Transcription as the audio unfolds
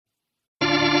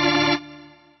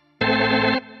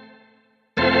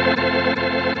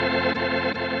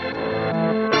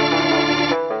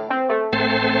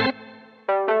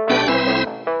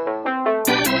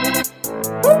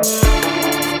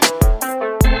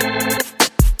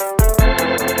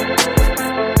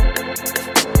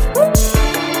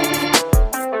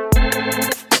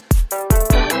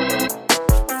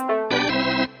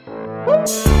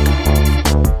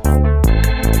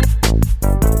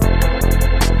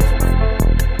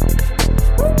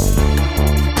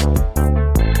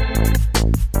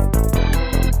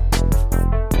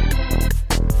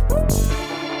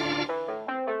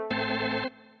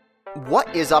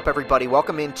is up, everybody?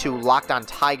 Welcome into Locked On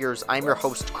Tigers. I'm your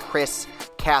host, Chris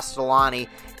Castellani.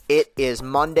 It is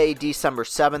Monday, December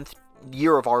 7th,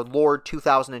 year of our Lord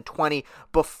 2020.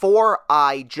 Before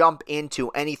I jump into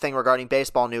anything regarding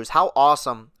baseball news, how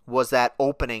awesome was that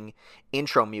opening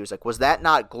intro music? Was that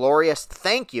not glorious?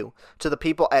 Thank you to the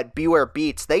people at Beware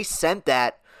Beats. They sent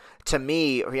that to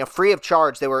me, free of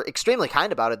charge. They were extremely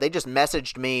kind about it. They just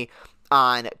messaged me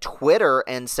on Twitter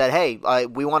and said, hey,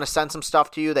 we want to send some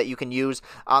stuff to you that you can use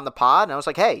on the pod. And I was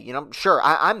like, hey, sure.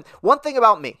 I'm one thing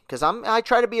about me, because I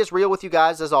try to be as real with you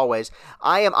guys as always.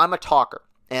 I'm a talker,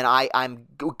 and I'm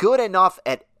good enough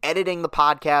at editing the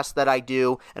podcast that I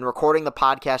do and recording the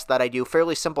podcast that I do.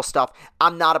 Fairly simple stuff.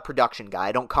 I'm not a production guy.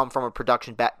 I don't come from a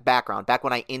production background. Back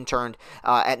when I interned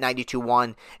at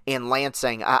 92.1 in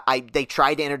Lansing, they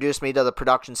tried to introduce me to the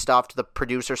production stuff, to the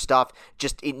producer stuff.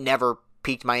 It never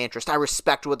piqued my interest. I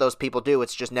respect what those people do.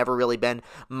 It's just never really been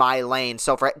my lane.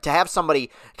 So to have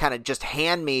somebody kind of just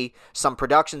hand me some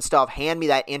production stuff, hand me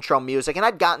that intro music, and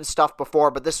I'd gotten stuff before,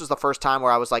 but this was the first time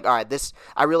where I was like, all right,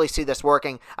 I really see this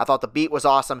working. I thought the beat was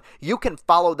awesome. You can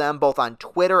follow them both on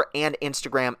Twitter and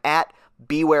Instagram at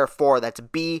Beware4. That's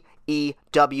BEWARE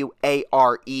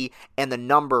and the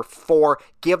number 4.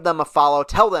 Give them a follow.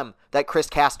 Tell them that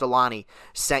Chris Castellani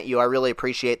sent you. I really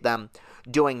appreciate them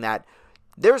doing that.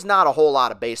 There's not a whole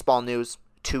lot of baseball news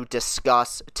to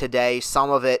discuss today.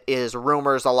 Some of it is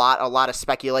rumors, a lot of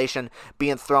speculation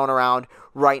being thrown around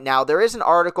right now. There is an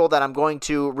article that I'm going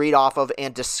to read off of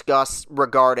and discuss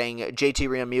regarding JT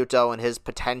Realmuto and his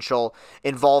potential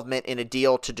involvement in a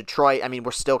deal to Detroit. I mean,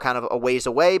 we're still kind of a ways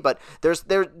away, but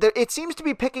it seems to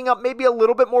be picking up maybe a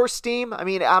little bit more steam. I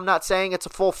mean, I'm not saying it's a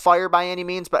full fire by any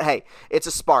means, but hey, it's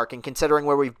a spark. And considering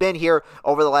where we've been here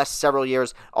over the last several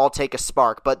years, I'll take a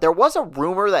spark. But there was a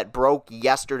rumor that broke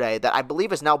yesterday that I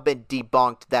believe has now been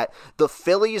debunked, that the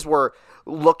Phillies were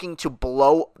looking to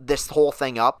blow this whole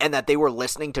thing up and that they were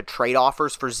listening to trade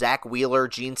offers for Zach Wheeler,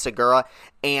 Gene Segura,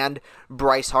 and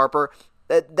Bryce Harper.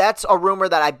 That's a rumor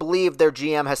that I believe their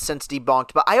GM has since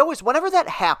debunked. But whenever that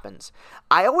happens,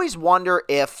 I always wonder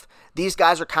if these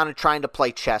guys are kind of trying to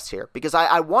play chess here, because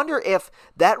I wonder if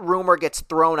that rumor gets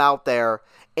thrown out there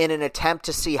in an attempt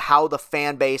to see how the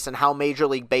fan base and how Major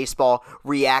League Baseball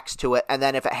reacts to it, and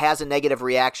then if it has a negative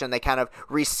reaction, they kind of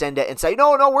rescind it and say,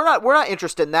 no, we're not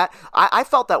interested in that. I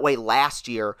felt that way last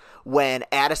year when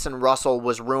Addison Russell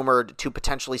was rumored to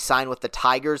potentially sign with the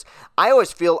Tigers.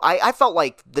 I felt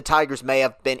like the Tigers may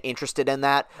have been interested in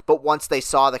that, but once they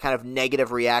saw the kind of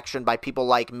negative reaction by people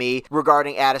like me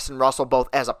regarding Addison Russell, both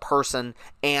as a person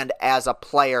and as a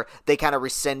player, they kind of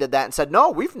rescinded that and said, no,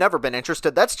 we've never been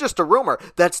interested. That's just a rumor.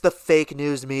 That's the fake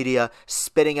news media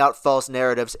spitting out false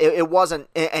narratives. It wasn't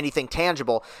anything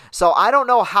tangible. So I don't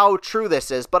know how true this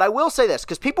is, but I will say this,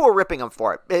 because people were ripping them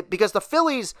for it. Because the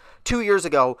Phillies 2 years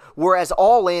ago were as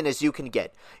all in as you can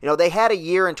get. They had a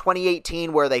year in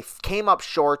 2018 where they came up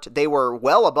short. They were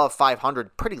well above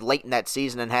 500 pretty late in that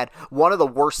season and had one of the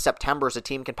worst Septembers a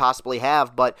team can possibly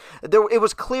have. But it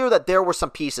was clear that there were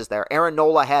some pieces there. Aaron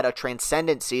Nola had a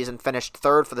transcendent season, finished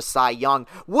third for the Cy Young,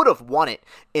 would have won it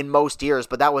in most years,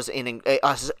 but that was in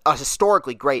a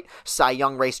historically great Cy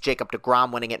Young race. Jacob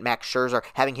deGrom winning it, Max Scherzer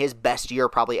having his best year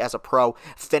probably as a pro,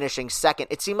 finishing second.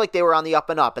 It seemed like they were on the up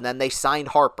and up, and then they signed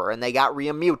Harper, and they got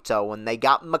Realmuto, and they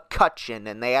got McCutchen,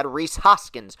 and they had Rhys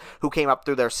Hoskins, who came up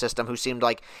through their system, who seemed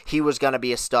like he was going to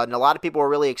be a stud, and a lot of people were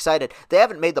really excited. They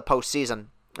haven't made the postseason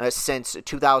since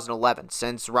 2011,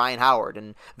 since Ryan Howard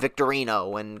and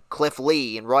Victorino and Cliff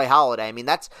Lee and Roy Halladay. I mean,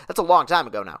 that's a long time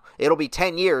ago now. It'll be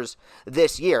 10 years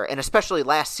this year, and especially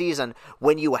last season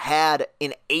when you had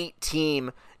an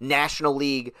 8-team National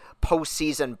League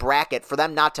postseason bracket, for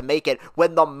them not to make it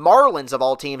when the Marlins of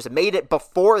all teams made it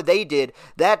before they did,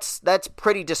 that's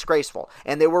pretty disgraceful.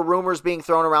 And there were rumors being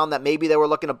thrown around that maybe they were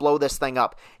looking to blow this thing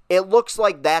up. It looks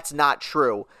like that's not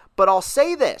true, but I'll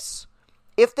say this.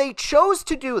 If they chose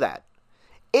to do that,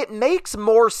 it makes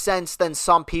more sense than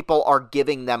some people are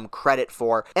giving them credit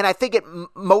for. And I think it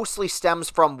mostly stems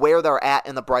from where they're at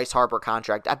in the Bryce Harper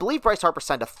contract. I believe Bryce Harper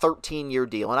signed a 13-year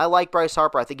deal, and I like Bryce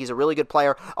Harper. I think he's a really good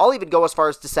player. I'll even go as far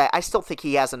as to say I still think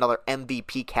he has another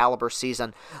MVP caliber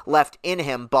season left in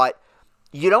him, but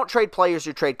you don't trade players,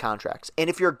 you trade contracts. And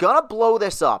if you're going to blow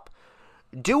this up,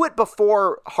 Do it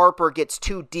before Harper gets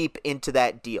too deep into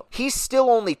that deal. He's still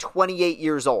only 28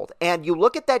 years old. And you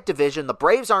look at that division, the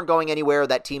Braves aren't going anywhere.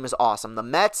 That team is awesome. The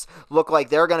Mets look like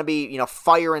they're going to be,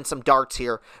 firing some darts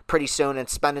here pretty soon and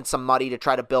spending some money to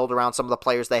try to build around some of the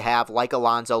players they have, like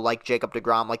Alonso, like Jacob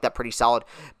deGrom, like that pretty solid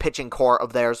pitching core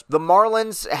of theirs. The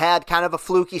Marlins had kind of a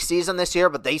fluky season this year,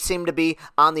 but they seem to be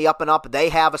on the up and up. They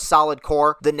have a solid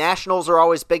core. The Nationals are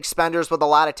always big spenders with a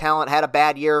lot of talent. Had a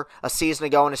bad year a season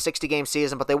ago in a 60-game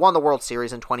season, but they won the World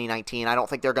Series in 2019. I don't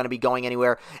think they're going to be going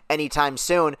anywhere anytime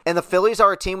soon. And the Phillies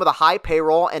are a team with a high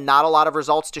payroll and not a lot of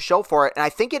results to show for it. And I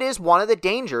think it is one of the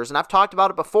dangers, and I've talked about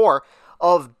it before,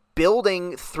 of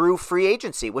building through free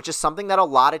agency, which is something that a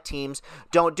lot of teams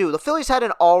don't do. The Phillies had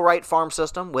an all right farm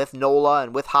system with Nola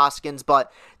and with Hoskins,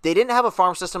 but they didn't have a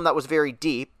farm system that was very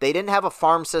deep. They didn't have a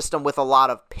farm system with a lot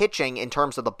of pitching in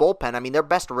terms of the bullpen. I mean, their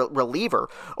best reliever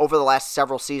over the last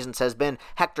several seasons has been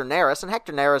Hector Neris, and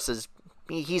Hector Neris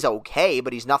he's okay,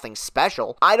 but he's nothing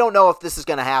special. I don't know if this is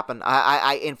going to happen.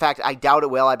 In fact, I doubt it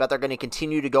will. I bet they're going to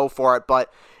continue to go for it,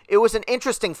 but it was an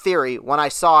interesting theory when I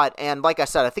saw it, and like I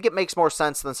said, I think it makes more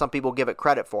sense than some people give it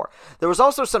credit for. There was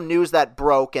also some news that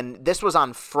broke, and this was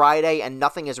on Friday, and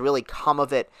nothing has really come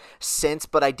of it since,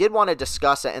 but I did want to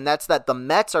discuss it, and that's that the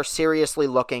Mets are seriously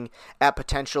looking at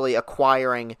potentially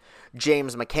acquiring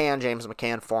James McCann. James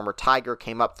McCann, former Tiger,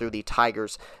 came up through the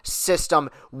Tigers system,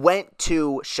 went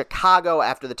to Chicago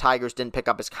after the Tigers didn't pick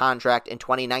up his contract in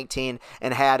 2019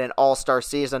 and had an all-star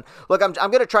season. Look, I'm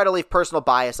going to try to leave personal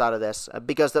bias out of this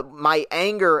because my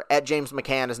anger at James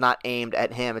McCann is not aimed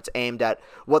at him. It's aimed at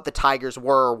what the Tigers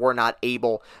were or were not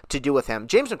able to do with him.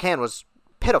 James McCann was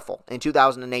pitiful in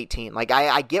 2018. Like,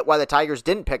 I get why the Tigers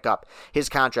didn't pick up his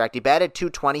contract. He batted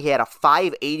 .220. He had a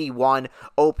 .581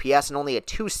 OPS and only a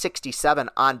 .267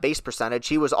 on base percentage.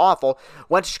 He was awful.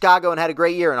 Went to Chicago and had a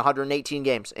great year in 118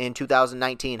 games. In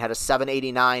 2019, had a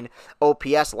 .789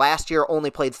 OPS. Last year, only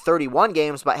played 31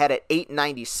 games, but had an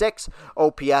 .896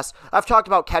 OPS. I've talked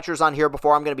about catchers on here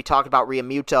before. I'm going to be talking about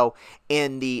Realmuto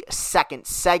in the second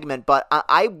segment, but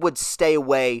I would stay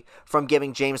away from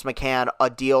giving James McCann a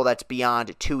deal that's beyond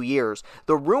 2 years.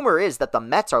 The rumor is that the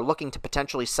Mets are looking to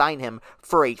potentially sign him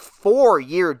for a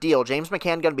 4-year deal. James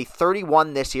McCann going to be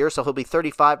 31 this year, so he'll be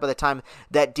 35 by the time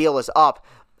that deal is up.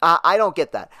 I don't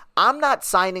get that. I'm not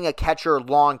signing a catcher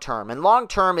long-term, and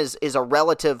long-term is a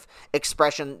relative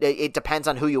expression. It depends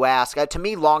on who you ask. To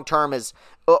me, long-term is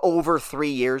over 3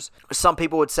 years. Some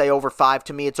people would say over 5.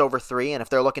 To me, it's over 3, and if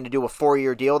they're looking to do a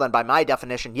 4-year deal, then by my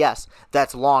definition, yes,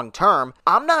 that's long-term.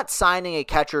 I'm not signing a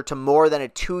catcher to more than a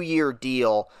 2-year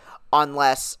deal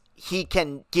unless he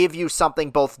can give you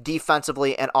something both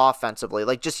defensively and offensively.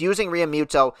 Like, just using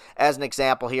Realmuto as an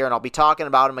example here, and I'll be talking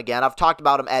about him again. I've talked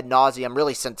about him ad nauseum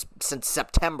really since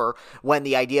September, when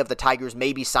the idea of the Tigers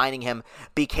maybe signing him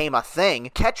became a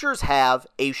thing. Catchers have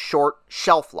a short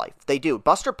shelf life. They do.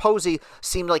 Buster Posey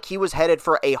seemed like he was headed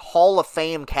for a Hall of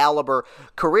Fame caliber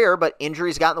career, but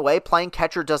injuries got in the way. Playing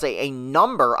catcher does a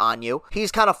number on you.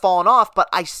 He's kind of fallen off, but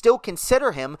I still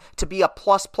consider him to be a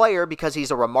plus player because he's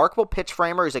a remarkable pitch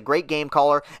framer. He's a great game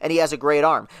caller, and he has a great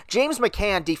arm. James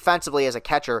McCann, defensively as a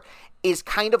catcher, is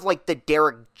kind of like the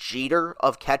Derek Jeter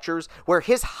of catchers, where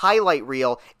his highlight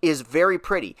reel is very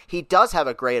pretty. He does have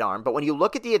a great arm, but when you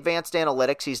look at the advanced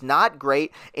analytics, he's not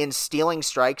great in stealing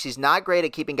strikes. He's not great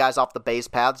at keeping guys off the base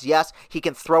paths. Yes, he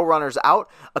can throw runners out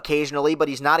occasionally, but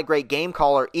he's not a great game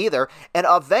caller either. And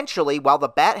eventually, while the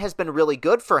bat has been really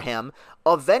good for him,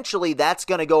 eventually that's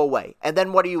going to go away. And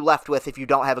then what are you left with if you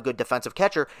don't have a good defensive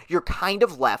catcher? You're kind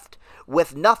of left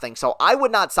with nothing. So I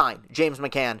would not sign James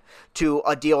McCann to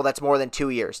a deal that's more than 2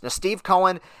 years. Now, Steve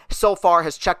Cohen so far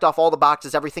has checked off all the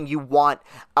boxes, everything you want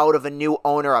out of a new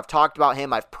owner. I've talked about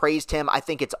him. I've praised him. I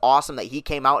think it's awesome that he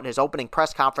came out in his opening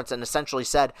press conference and essentially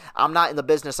said, I'm not in the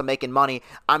business of making money.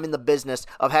 I'm in the business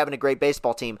of having a great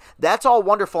baseball team. That's all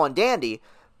wonderful and dandy,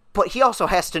 but he also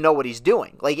has to know what he's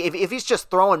doing. Like, if he's just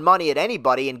throwing money at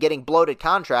anybody and getting bloated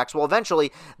contracts, well,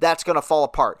 eventually that's going to fall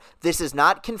apart. This is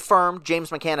not confirmed.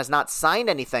 James McCann has not signed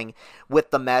anything with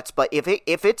the Mets, but if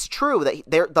it's true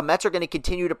that the Mets are going to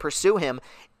continue to pursue him,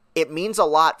 it means a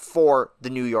lot for the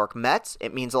New York Mets.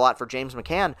 It means a lot for James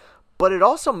McCann, but it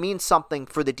also means something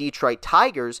for the Detroit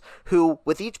Tigers, who,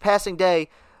 with each passing day,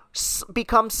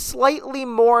 become slightly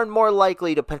more and more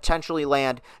likely to potentially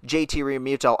land JT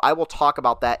Realmuto. I will talk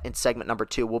about that in segment number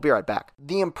 2. We'll be right back.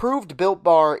 The improved Built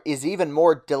Bar is even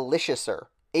more deliciouser.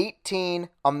 18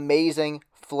 amazing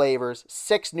flavors,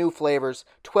 6 new flavors,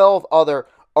 12 other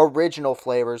original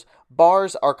flavors.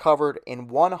 Bars are covered in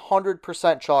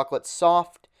 100% chocolate,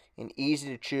 soft and easy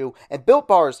to chew, and Built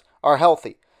Bars are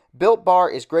healthy. Built Bar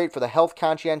is great for the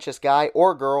health-conscientious guy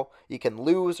or girl. You can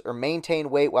lose or maintain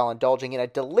weight while indulging in a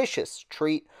delicious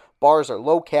treat. Bars are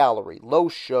low-calorie,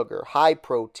 low-sugar,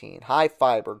 high-protein,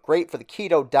 high-fiber, great for the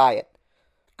keto diet.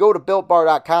 Go to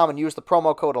BuiltBar.com and use the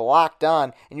promo code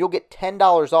LOCKEDON, and you'll get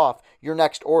 $10 off your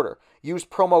next order. Use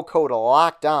promo code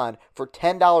LOCKEDON for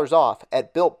 $10 off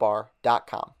at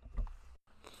BuiltBar.com.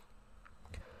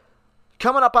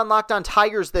 Coming up on Locked On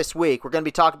Tigers this week, we're going to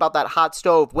be talking about that hot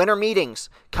stove. Winter meetings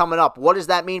coming up. What does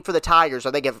that mean for the Tigers?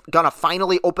 Are they going to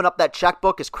finally open up that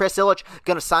checkbook? Is Chris Ilitch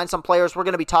going to sign some players? We're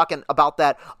going to be talking about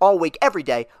that all week, every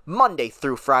day, Monday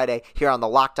through Friday, here on the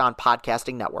Locked On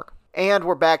Podcasting Network. And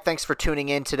we're back. Thanks for tuning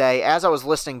in today. As I was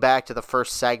listening back to the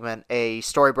first segment, a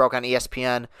story broke on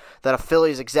ESPN that a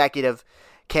Phillies executive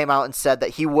came out and said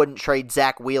that he wouldn't trade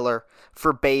Zach Wheeler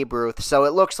for Babe Ruth. So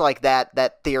it looks like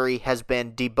that theory has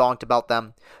been debunked about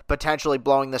them potentially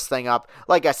blowing this thing up.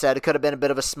 Like I said, it could have been a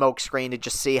bit of a smokescreen to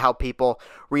just see how people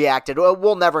reacted.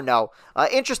 We'll never know.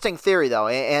 Interesting theory, though.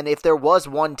 And if there was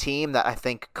one team that I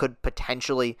think could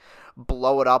potentially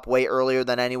blow it up way earlier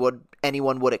than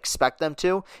anyone would expect them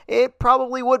to, it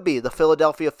probably would be the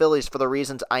Philadelphia Phillies for the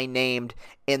reasons I named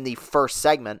in the first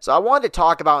segment. So I wanted to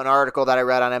talk about an article that I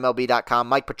read on MLB.com.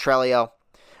 Mike Petrello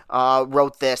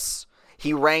wrote this.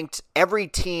 He ranked every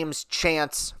team's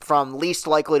chance from least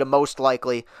likely to most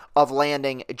likely of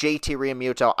landing JT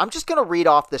Realmuto. I'm just going to read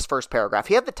off this first paragraph.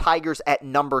 He had the Tigers at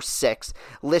number 6,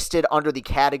 listed under the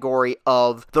category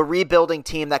of the rebuilding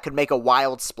team that could make a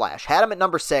wild splash. Had him at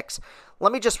number 6.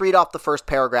 Let me just read off the first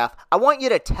paragraph. I want you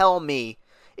to tell me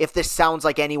if this sounds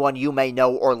like anyone you may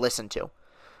know or listen to.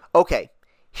 Okay,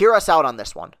 hear us out on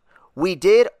this one. We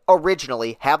did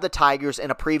originally have the Tigers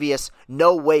in a previous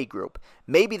no-way group.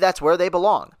 Maybe that's where they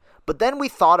belong. But then we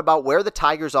thought about where the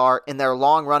Tigers are in their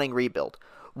long-running rebuild.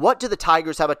 What do the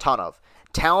Tigers have a ton of?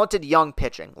 Talented young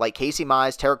pitching, like Casey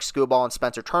Mize, Tarek Skubal, and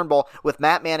Spencer Turnbull, with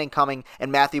Matt Manning coming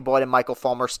and Matthew Boyd and Michael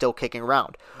Fulmer still kicking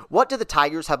around. What do the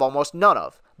Tigers have almost none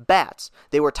of? Bats.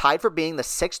 They were tied for being the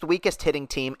 6th weakest hitting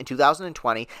team in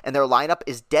 2020, and their lineup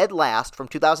is dead last from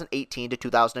 2018 to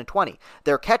 2020.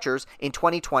 Their catchers in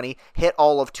 2020 hit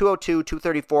all of 202,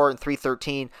 234, and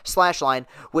 313 slash line,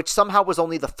 which somehow was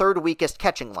only the 3rd weakest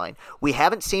catching line. We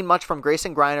haven't seen much from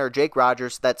Grayson Greiner or Jake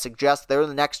Rogers that suggests they're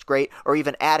the next great or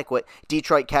even adequate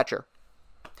Detroit catcher.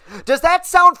 Does that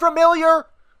sound familiar?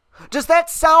 Does that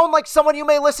sound like someone you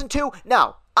may listen to?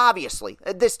 Now, obviously,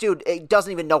 this dude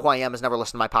doesn't even know who I am, has never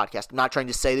listened to my podcast. I'm not trying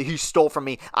to say that he stole from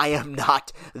me. I am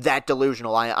not that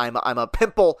delusional. I'm a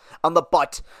pimple on the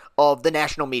butt of the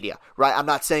national media, right? I'm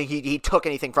not saying he took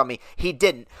anything from me. He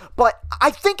didn't. But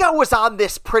I think I was on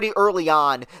this pretty early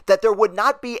on that there would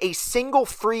not be a single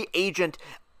free agent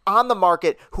on the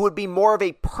market who would be more of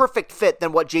a perfect fit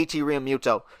than what JT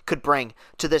Realmuto could bring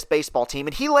to this baseball team.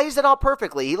 And he lays it out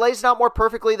perfectly. He lays it out more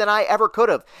perfectly than I ever could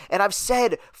have. And I've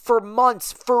said for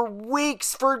months, for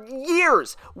weeks, for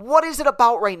years, what is it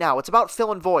about right now? It's about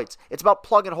filling voids. It's about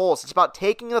plugging holes. It's about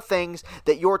taking the things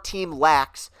that your team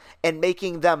lacks and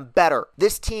making them better.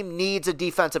 This team needs a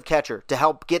defensive catcher to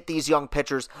help get these young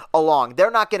pitchers along.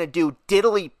 They're not going to do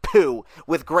diddly poo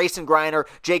with Grayson Greiner,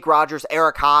 Jake Rogers,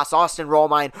 Eric Haas, Austin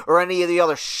Romine, or any of the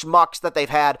other schmucks that they've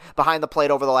had behind the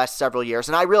plate over the last several years.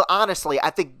 And I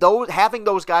think having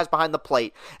those guys behind the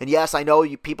plate, and yes, I know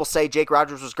people say Jake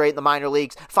Rogers was great in the minor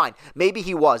leagues. Fine, maybe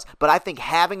he was, but I think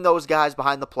having those guys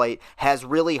behind the plate has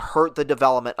really hurt the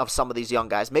development of some of these young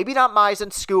guys. Maybe not Mize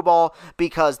and Skubal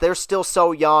because they're still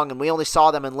so young and we only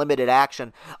saw them in limited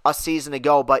action a season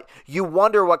ago, but you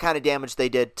wonder what kind of damage they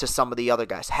did to some of the other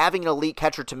guys. Having an elite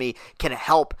catcher to me can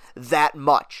help that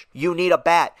much. You need a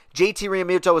bat. JT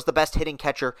Realmuto is the best hitting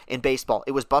catcher in baseball.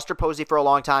 It was Buster Posey for a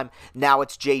long time. Now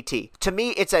it's JT. To me,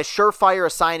 it's as surefire a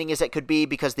signing as it could be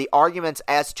because the arguments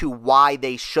as to why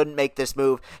they shouldn't make this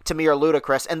move to me are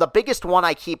ludicrous. And the biggest one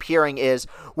I keep hearing is,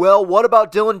 well, what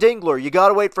about Dylan Dingler? You got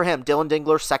to wait for him. Dylan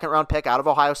Dingler, 2nd round pick out of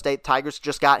Ohio State. Tigers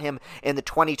just got him in the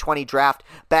 2020 draft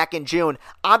back in June.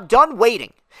 I'm done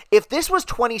waiting. If this was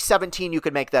 2017, you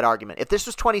could make that argument. If this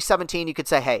was 2017, you could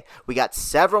say, hey, we got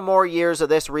several more years of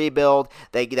this rebuild.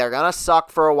 They're going to suck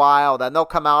for a while. Then they'll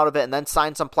come out of it and then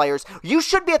sign some players. You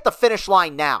should be at the finish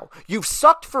line now. You've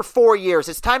sucked for 4 years.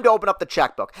 It's time to open up the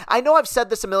checkbook. I know I've said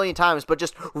this a million times, but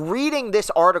just reading this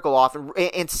article off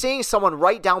and seeing someone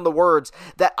write down the words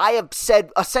that I have said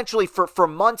essentially for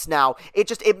months now,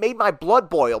 it made my blood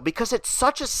boil because it's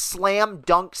such a slam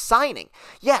dunk signing.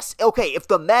 Yes, okay, if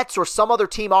the Mets or some other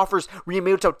team team offers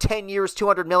Realmuto 10 years,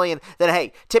 $200 million, then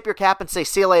hey, tip your cap and say,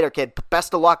 see you later, kid.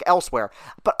 Best of luck elsewhere.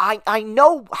 But I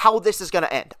know how this is going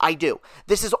to end. I do.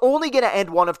 This is only going to end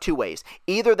one of two ways.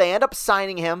 Either they end up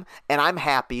signing him, and I'm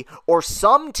happy, or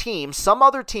some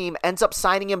other team ends up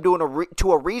signing him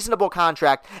to a reasonable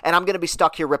contract, and I'm going to be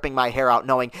stuck here ripping my hair out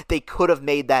knowing they could have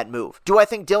made that move. Do I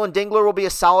think Dylan Dingler will be a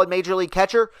solid major league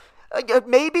catcher?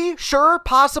 Maybe, sure,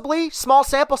 possibly. Small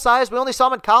sample size. We only saw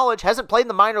him in college. Hasn't played in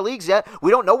the minor leagues yet.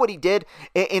 We don't know what he did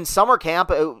in summer camp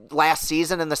last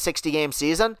season in the 60-game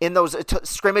season. In those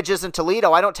scrimmages in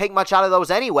Toledo, I don't take much out of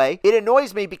those anyway. It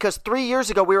annoys me because 3 years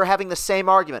ago we were having the same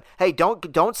argument. Hey,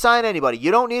 don't sign anybody.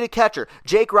 You don't need a catcher.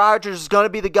 Jake Rogers is going to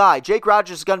be the guy. Jake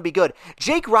Rogers is going to be good.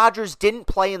 Jake Rogers didn't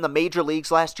play in the major leagues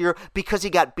last year because he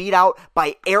got beat out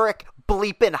by Eric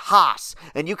bleeping Haas.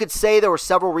 And you could say there were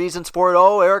several reasons for it.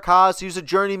 Oh, Eric Haas, he's a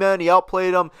journeyman. He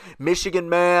outplayed him. Michigan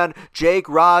man. Jake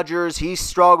Rogers, he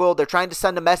struggled. They're trying to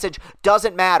send a message.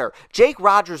 Doesn't matter. Jake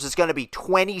Rogers is going to be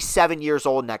 27 years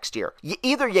old next year.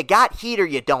 Either you got heat or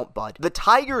you don't, bud. The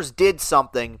Tigers did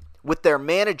something with their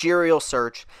managerial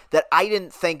search that I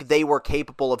didn't think they were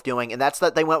capable of doing, and that's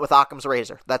that they went with Occam's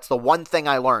razor. That's the one thing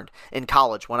I learned in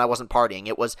college when I wasn't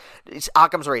partying. It's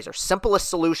Occam's razor. Simplest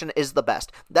solution is the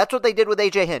best. That's what they did with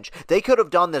AJ Hinch. They could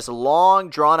have done this long,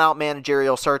 drawn-out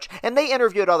managerial search, and they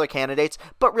interviewed other candidates,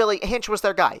 but really, Hinch was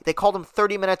their guy. They called him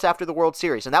 30 minutes after the World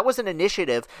Series, and that was an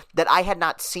initiative that I had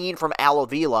not seen from Al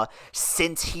Avila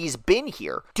since he's been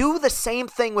here. Do the same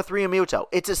thing with Realmuto.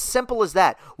 It's as simple as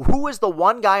that. Who is the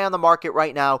one guy on the market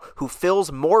right now who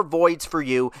fills more voids for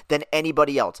you than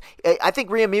anybody else? I think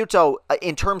Realmuto,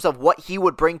 in terms of what he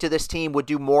would bring to this team, would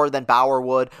do more than Bauer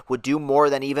would do more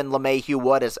than even LeMahieu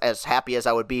would, as happy as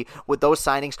I would be with those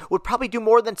signings, would probably do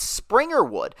more than Springer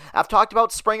would. I've talked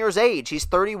about Springer's age. He's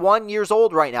 31 years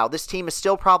old right now. This team is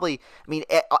still probably,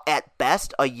 at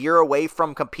best, a year away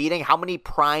from competing. How many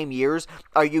prime years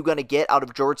are you going to get out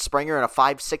of George Springer in a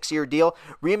 5-6 year deal?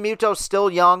 Realmuto's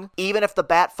still young. Even if the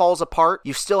bat falls apart,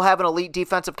 you still have an elite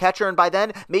defensive catcher, and by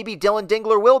then, maybe Dylan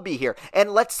Dingler will be here. And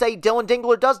let's say Dylan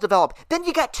Dingler does develop. Then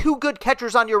you got two good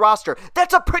catchers on your roster.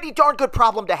 That's a pretty darn good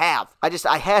problem to have.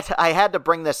 I had to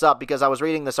bring this up because I was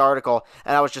reading this article,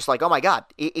 and I was just like, oh my God,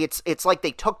 it's like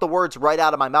they took the words right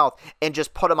out of my mouth and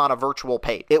just put them on a virtual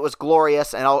page. It was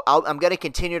glorious, and I'm going to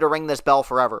continue to ring this bell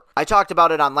forever. I talked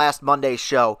about it on last Monday's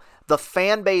show. The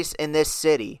fan base in this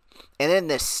city and in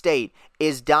this state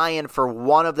is dying for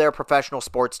one of their professional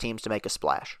sports teams to make a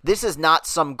splash. This is not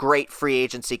some great free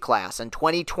agency class, and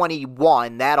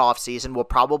 2021, that offseason, will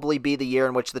probably be the year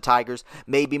in which the Tigers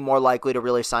may be more likely to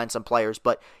really sign some players.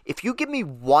 But if you give me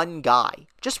one guy,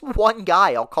 just one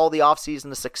guy, I'll call the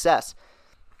offseason a success.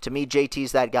 To me,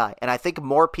 JT's that guy. And I think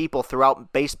more people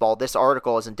throughout baseball, this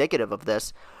article is indicative of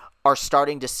this, are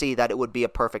starting to see that it would be a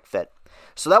perfect fit.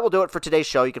 So that will do it for today's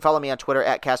show. You can follow me on Twitter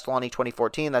at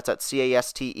Castellani2014. That's at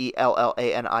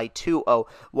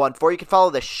CASTELLANI2014. You can follow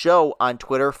the show on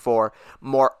Twitter for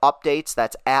more updates.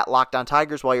 That's at Locked On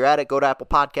Tigers. While you're at it, go to Apple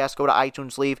Podcasts, go to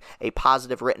iTunes, leave a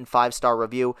positive written 5-star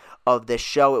review of this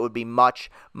show. It would be much,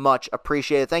 much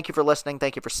appreciated. Thank you for listening.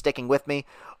 Thank you for sticking with me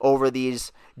over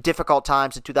these difficult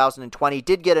times in 2020.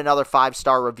 Did get another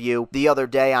 5-star review the other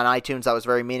day on iTunes. That was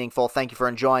very meaningful. Thank you for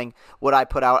enjoying what I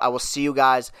put out. I will see you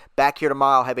guys back here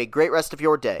tomorrow. Have a great rest of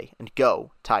your day, and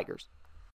go Tigers.